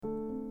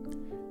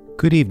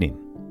Good evening.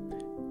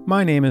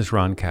 My name is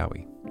Ron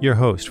Cowie, your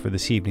host for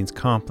this evening's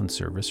Compline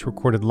service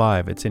recorded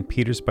live at St.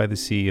 Peter's by the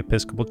Sea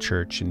Episcopal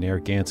Church in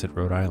Narragansett,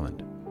 Rhode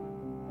Island.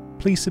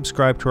 Please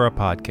subscribe to our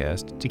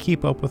podcast to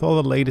keep up with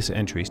all the latest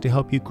entries to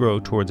help you grow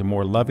towards a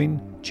more loving,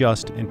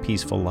 just, and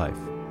peaceful life.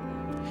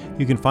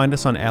 You can find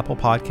us on Apple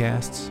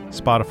Podcasts,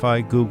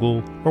 Spotify,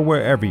 Google, or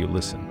wherever you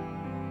listen.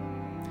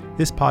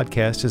 This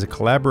podcast is a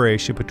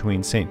collaboration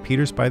between St.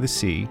 Peter's by the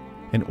Sea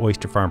and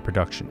Oyster Farm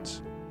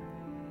Productions.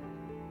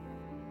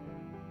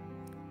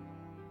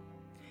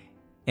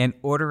 An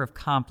order of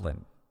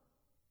Compline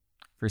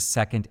for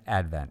Second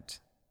Advent.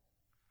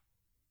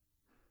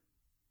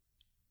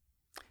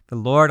 The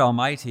Lord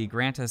Almighty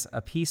grant us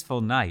a peaceful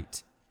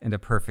night and a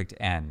perfect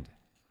end.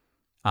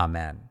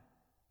 Amen.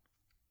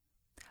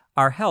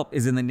 Our help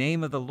is in the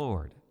name of the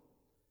Lord,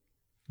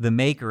 the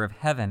Maker of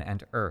heaven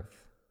and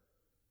earth.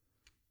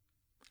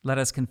 Let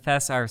us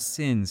confess our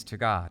sins to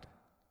God.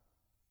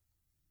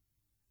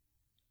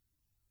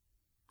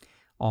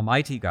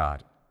 Almighty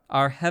God,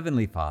 our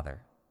heavenly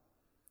Father,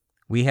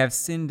 we have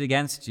sinned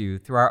against you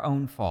through our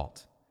own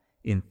fault,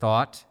 in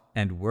thought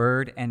and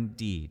word and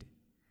deed,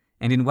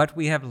 and in what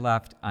we have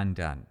left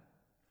undone.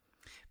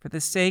 For the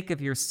sake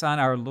of your Son,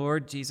 our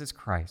Lord Jesus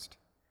Christ,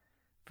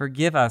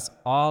 forgive us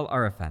all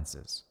our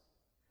offenses,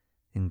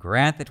 and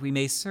grant that we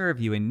may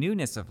serve you in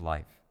newness of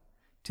life,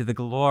 to the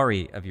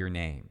glory of your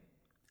name.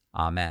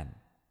 Amen.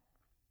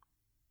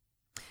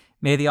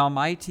 May the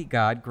Almighty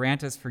God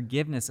grant us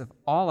forgiveness of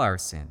all our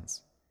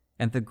sins,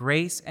 and the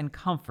grace and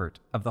comfort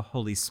of the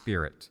Holy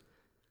Spirit.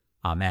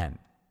 Amen.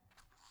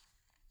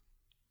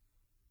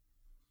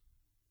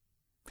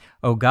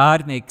 O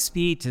God, make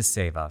speed to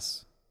save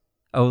us.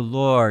 O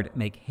Lord,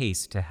 make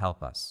haste to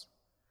help us.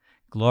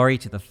 Glory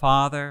to the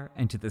Father,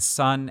 and to the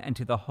Son, and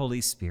to the Holy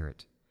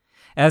Spirit,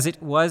 as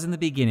it was in the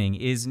beginning,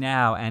 is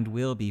now, and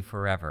will be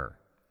forever.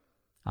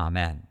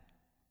 Amen.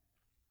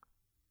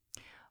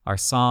 Our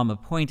psalm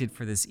appointed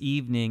for this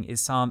evening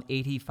is Psalm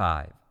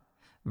 85,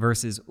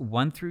 verses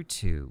 1 through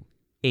 2,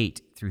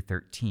 8 through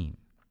 13.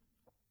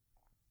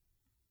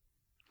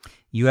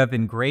 You have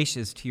been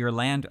gracious to your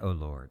land, O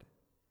Lord.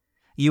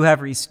 You have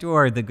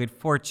restored the good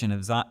fortune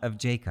of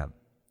Jacob.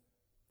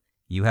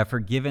 You have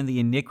forgiven the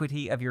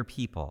iniquity of your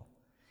people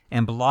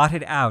and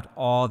blotted out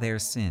all their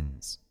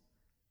sins.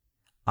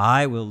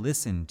 I will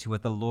listen to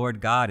what the Lord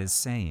God is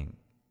saying,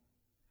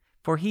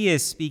 for he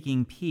is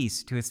speaking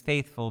peace to his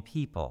faithful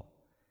people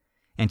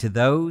and to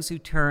those who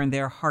turn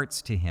their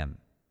hearts to him.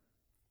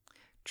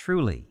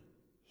 Truly,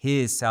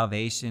 his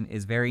salvation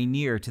is very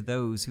near to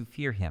those who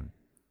fear him,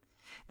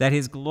 that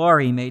his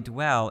glory may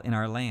dwell in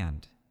our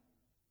land.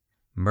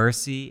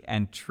 Mercy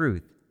and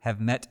truth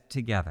have met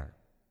together.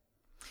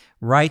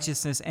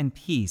 Righteousness and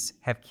peace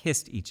have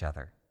kissed each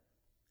other.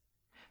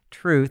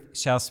 Truth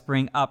shall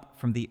spring up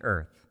from the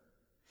earth,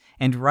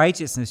 and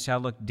righteousness shall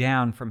look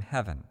down from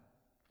heaven.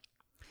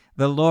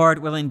 The Lord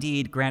will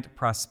indeed grant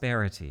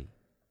prosperity,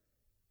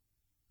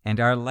 and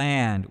our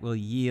land will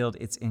yield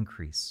its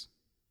increase.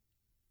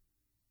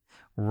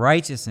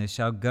 Righteousness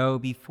shall go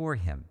before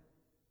him,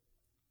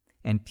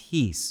 and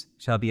peace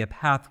shall be a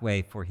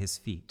pathway for his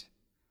feet.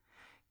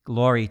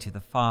 Glory to the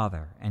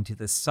Father, and to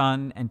the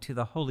Son, and to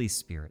the Holy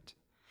Spirit,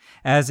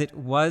 as it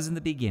was in the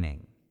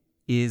beginning,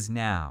 is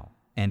now,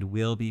 and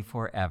will be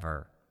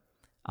forever.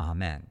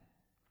 Amen.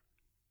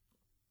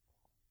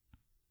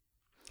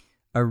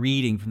 A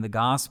reading from the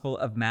Gospel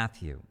of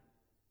Matthew.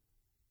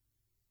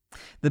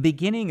 The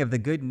beginning of the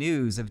good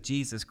news of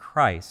Jesus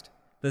Christ,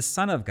 the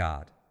Son of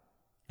God,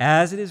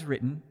 as it is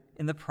written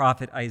in the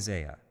prophet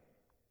Isaiah.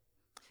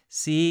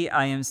 See,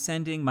 I am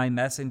sending my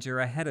messenger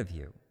ahead of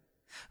you,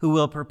 who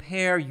will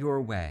prepare your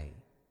way,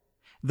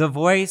 the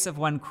voice of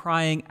one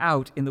crying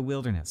out in the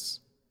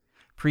wilderness,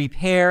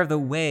 prepare the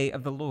way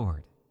of the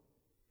Lord,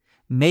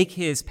 make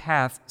his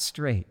path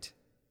straight.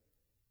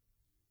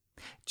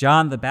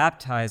 John the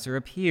Baptizer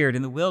appeared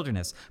in the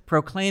wilderness,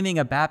 proclaiming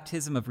a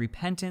baptism of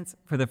repentance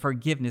for the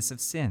forgiveness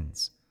of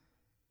sins.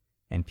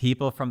 And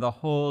people from the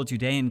whole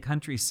Judean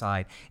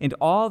countryside and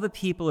all the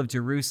people of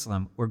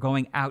Jerusalem were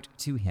going out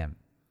to him,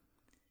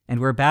 and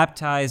were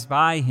baptized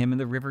by him in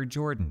the river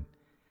Jordan,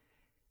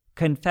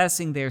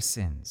 confessing their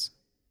sins.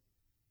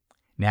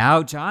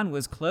 Now John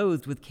was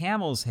clothed with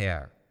camel's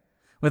hair,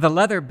 with a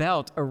leather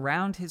belt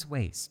around his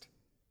waist,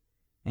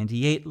 and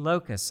he ate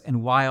locusts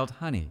and wild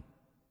honey.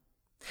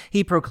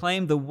 He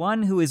proclaimed, the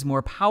one who is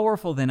more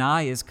powerful than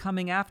I is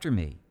coming after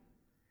me.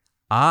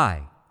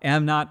 I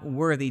am not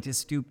worthy to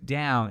stoop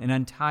down and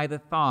untie the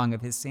thong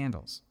of his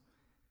sandals.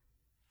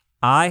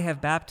 I have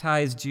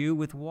baptized you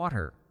with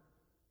water,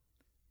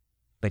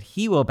 but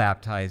he will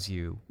baptize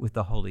you with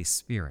the Holy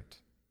Spirit.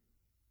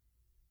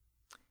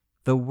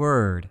 The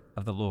word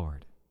of the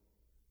Lord.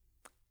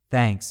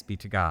 Thanks be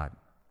to God.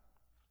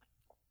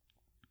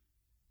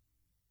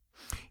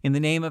 In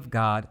the name of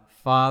God,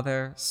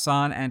 Father,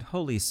 Son, and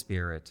Holy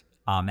Spirit.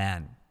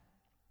 Amen.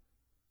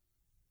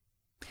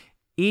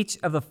 Each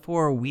of the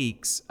 4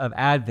 weeks of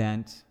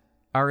Advent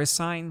are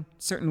assigned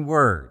certain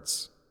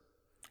words.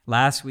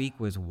 Last week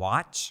was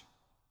watch.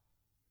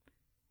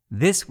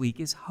 This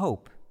week is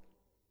hope.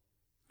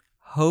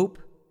 hope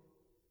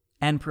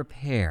and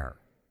prepare.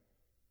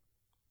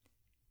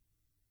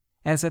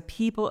 As a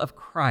people of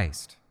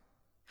Christ,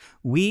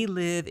 we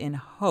live in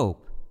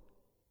hope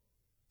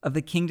of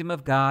the kingdom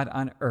of God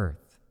on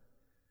earth.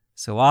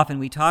 So often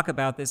we talk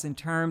about this in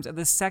terms of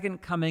the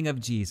second coming of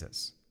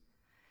Jesus.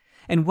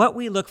 And what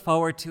we look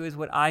forward to is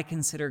what I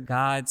consider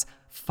God's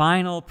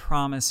final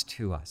promise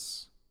to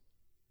us.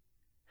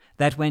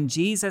 That when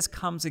Jesus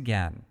comes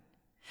again,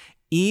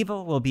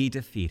 evil will be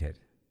defeated,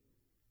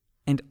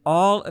 and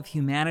all of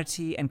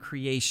humanity and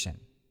creation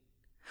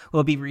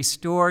will be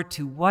restored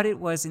to what it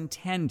was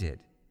intended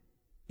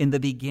in the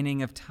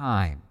beginning of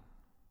time.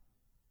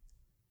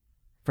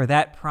 For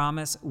that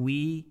promise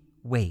we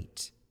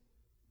wait,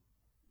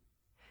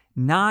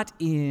 not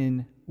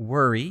in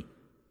worry,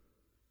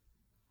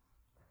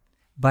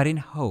 but in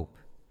hope,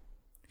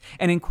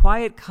 and in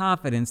quiet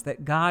confidence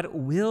that God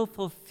will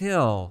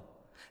fulfill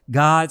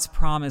God's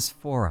promise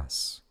for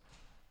us.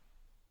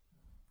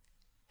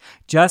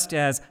 Just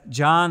as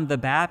John the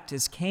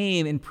Baptist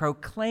came and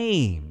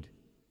proclaimed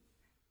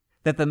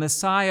that the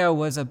Messiah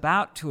was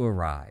about to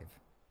arrive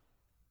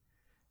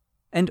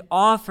and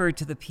offered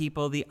to the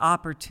people the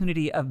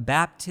opportunity of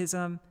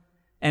baptism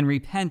and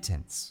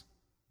repentance,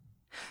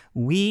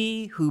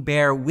 we who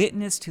bear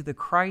witness to the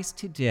Christ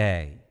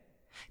today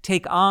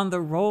take on the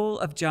role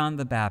of John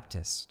the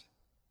Baptist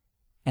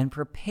and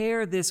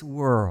prepare this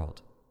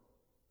world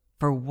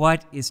for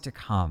what is to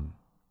come.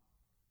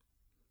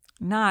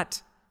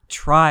 Not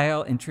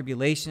trial and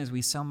tribulation as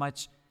we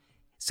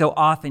so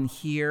often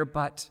hear,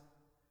 but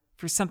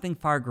for something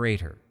far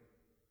greater,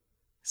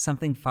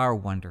 something far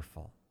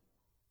wonderful.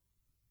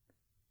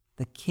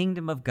 The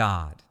kingdom of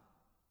God,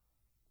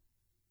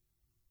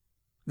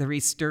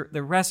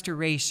 the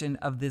restoration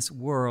of this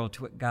world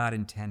to what God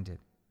intended.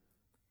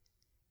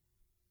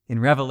 In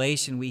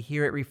Revelation, we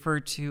hear it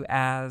referred to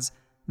as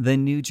the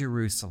New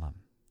Jerusalem,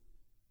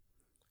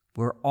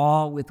 where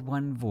all with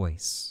one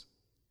voice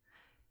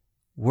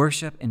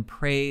worship and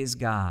praise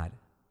God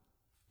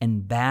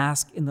and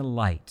bask in the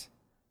light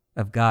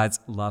of God's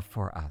love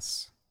for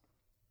us.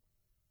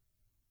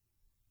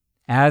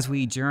 As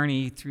we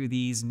journey through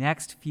these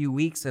next few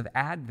weeks of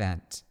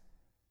Advent,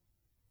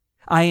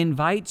 I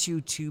invite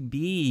you to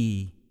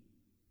be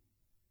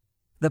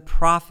the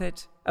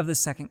prophet of the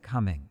second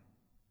coming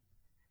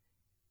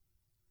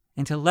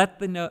and to let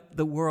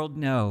the world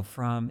know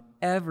from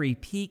every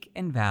peak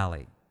and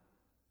valley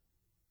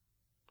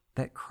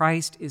that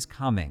Christ is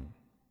coming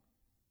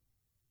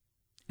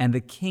and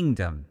the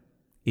kingdom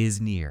is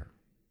near.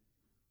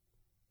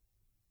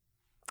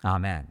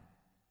 Amen.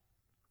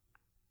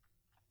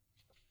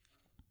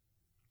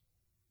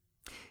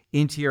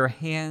 Into your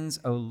hands,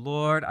 O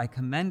Lord, I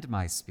commend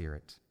my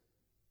spirit.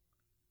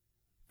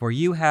 For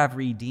you have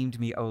redeemed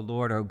me, O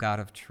Lord, O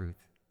God of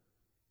truth.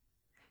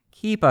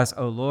 Keep us,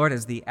 O Lord,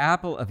 as the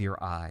apple of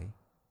your eye.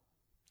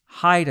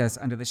 Hide us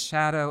under the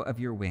shadow of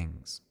your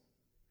wings.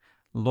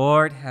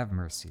 Lord, have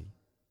mercy.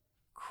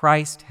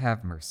 Christ,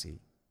 have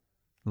mercy.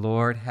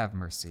 Lord, have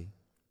mercy.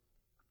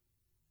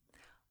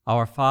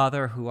 Our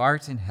Father, who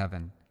art in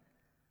heaven,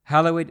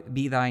 hallowed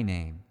be thy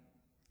name.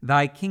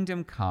 Thy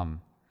kingdom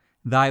come,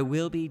 thy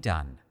will be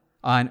done,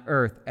 on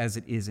earth as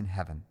it is in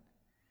heaven.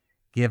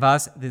 Give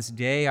us this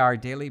day our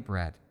daily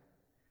bread,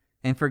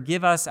 and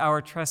forgive us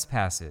our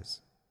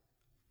trespasses,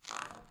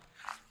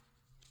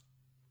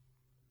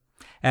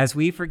 as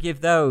we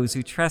forgive those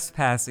who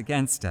trespass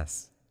against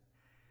us.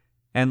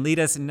 And lead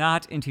us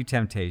not into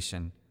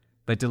temptation,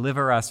 but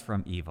deliver us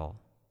from evil.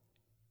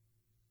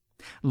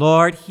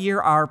 Lord, hear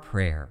our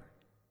prayer,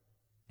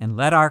 and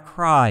let our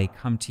cry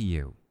come to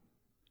you.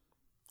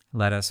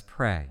 Let us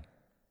pray.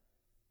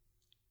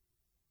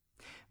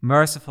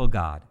 Merciful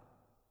God,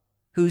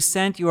 who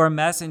sent your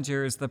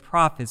messengers, the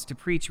prophets, to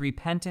preach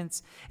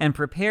repentance and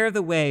prepare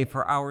the way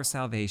for our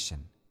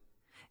salvation,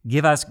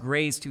 give us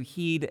grace to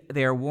heed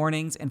their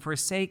warnings and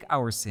forsake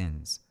our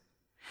sins,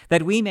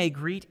 that we may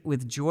greet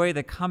with joy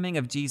the coming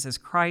of Jesus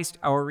Christ,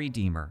 our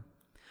Redeemer,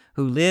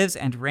 who lives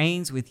and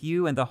reigns with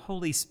you and the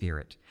Holy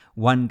Spirit,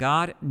 one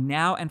God,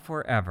 now and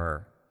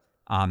forever.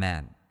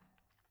 Amen.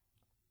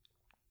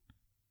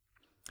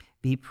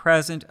 Be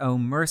present, O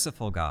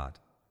merciful God,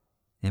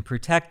 and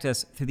protect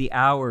us through the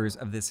hours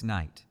of this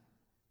night,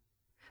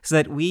 so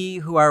that we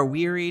who are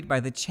wearied by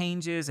the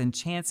changes and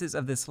chances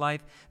of this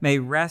life may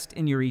rest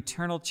in your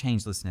eternal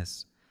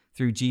changelessness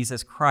through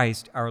Jesus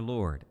Christ our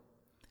Lord.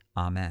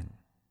 Amen.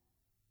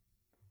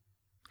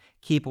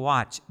 Keep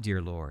watch,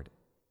 dear Lord,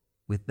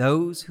 with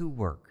those who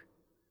work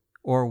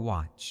or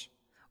watch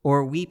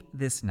or weep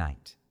this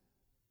night,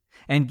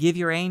 and give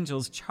your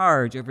angels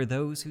charge over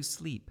those who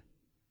sleep.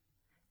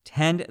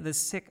 Tend the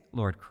sick,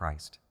 Lord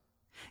Christ.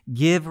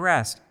 Give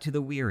rest to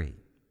the weary.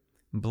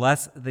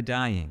 Bless the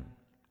dying.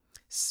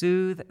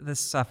 Soothe the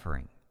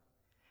suffering.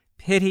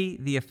 Pity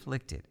the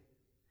afflicted.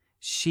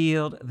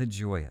 Shield the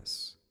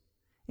joyous.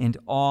 And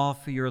all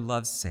for your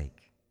love's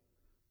sake.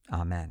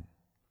 Amen.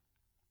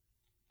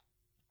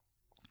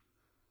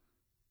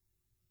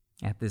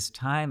 At this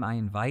time, I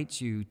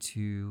invite you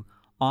to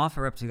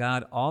offer up to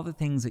God all the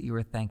things that you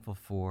are thankful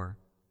for,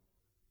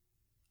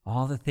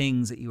 all the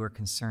things that you are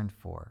concerned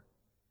for,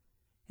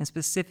 and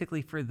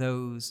specifically for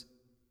those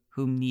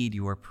whom need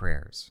your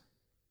prayers.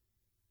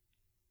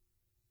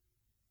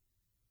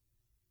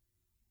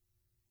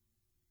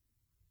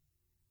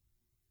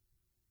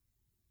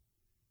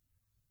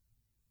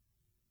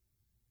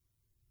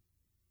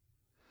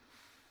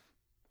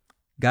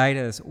 Guide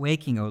us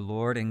waking, O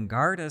Lord, and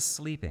guard us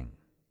sleeping,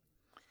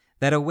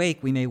 that awake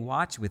we may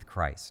watch with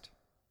Christ,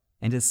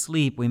 and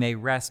asleep we may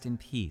rest in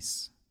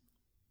peace.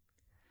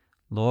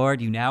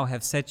 Lord, you now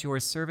have set your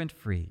servant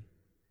free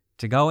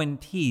to go in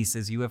peace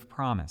as you have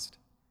promised.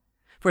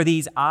 For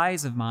these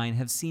eyes of mine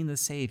have seen the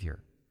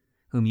Savior,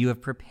 whom you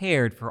have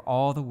prepared for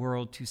all the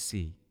world to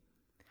see,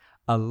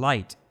 a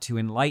light to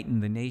enlighten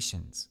the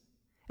nations,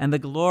 and the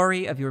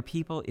glory of your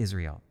people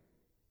Israel.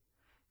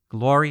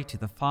 Glory to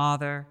the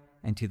Father,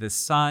 and to the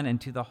Son,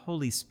 and to the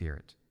Holy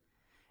Spirit,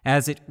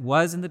 as it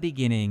was in the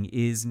beginning,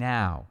 is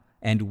now,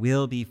 and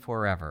will be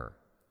forever.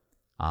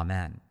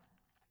 Amen.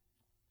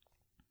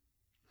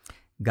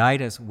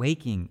 Guide us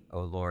waking,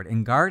 O Lord,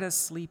 and guard us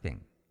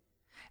sleeping,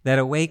 that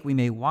awake we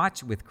may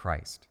watch with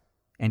Christ,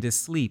 and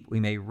asleep we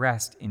may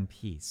rest in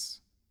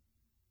peace.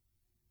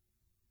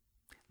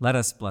 Let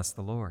us bless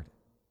the Lord.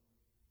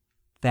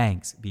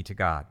 Thanks be to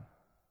God.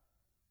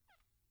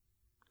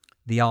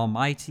 The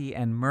Almighty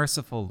and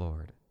merciful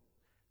Lord,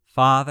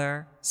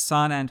 Father,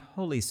 Son, and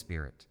Holy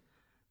Spirit,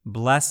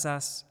 bless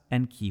us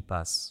and keep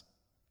us.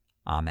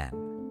 Amen.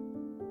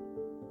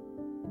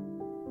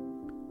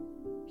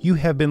 You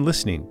have been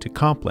listening to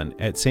Compline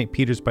at St.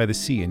 Peter's by the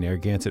Sea in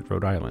Narragansett,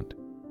 Rhode Island.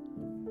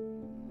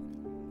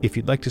 If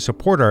you'd like to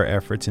support our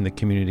efforts in the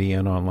community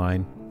and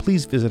online,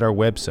 please visit our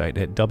website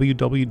at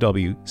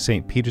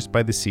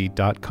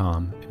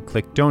www.stpetersbythesea.com and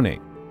click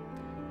Donate.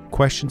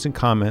 Questions and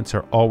comments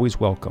are always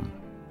welcome.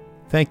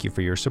 Thank you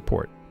for your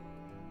support.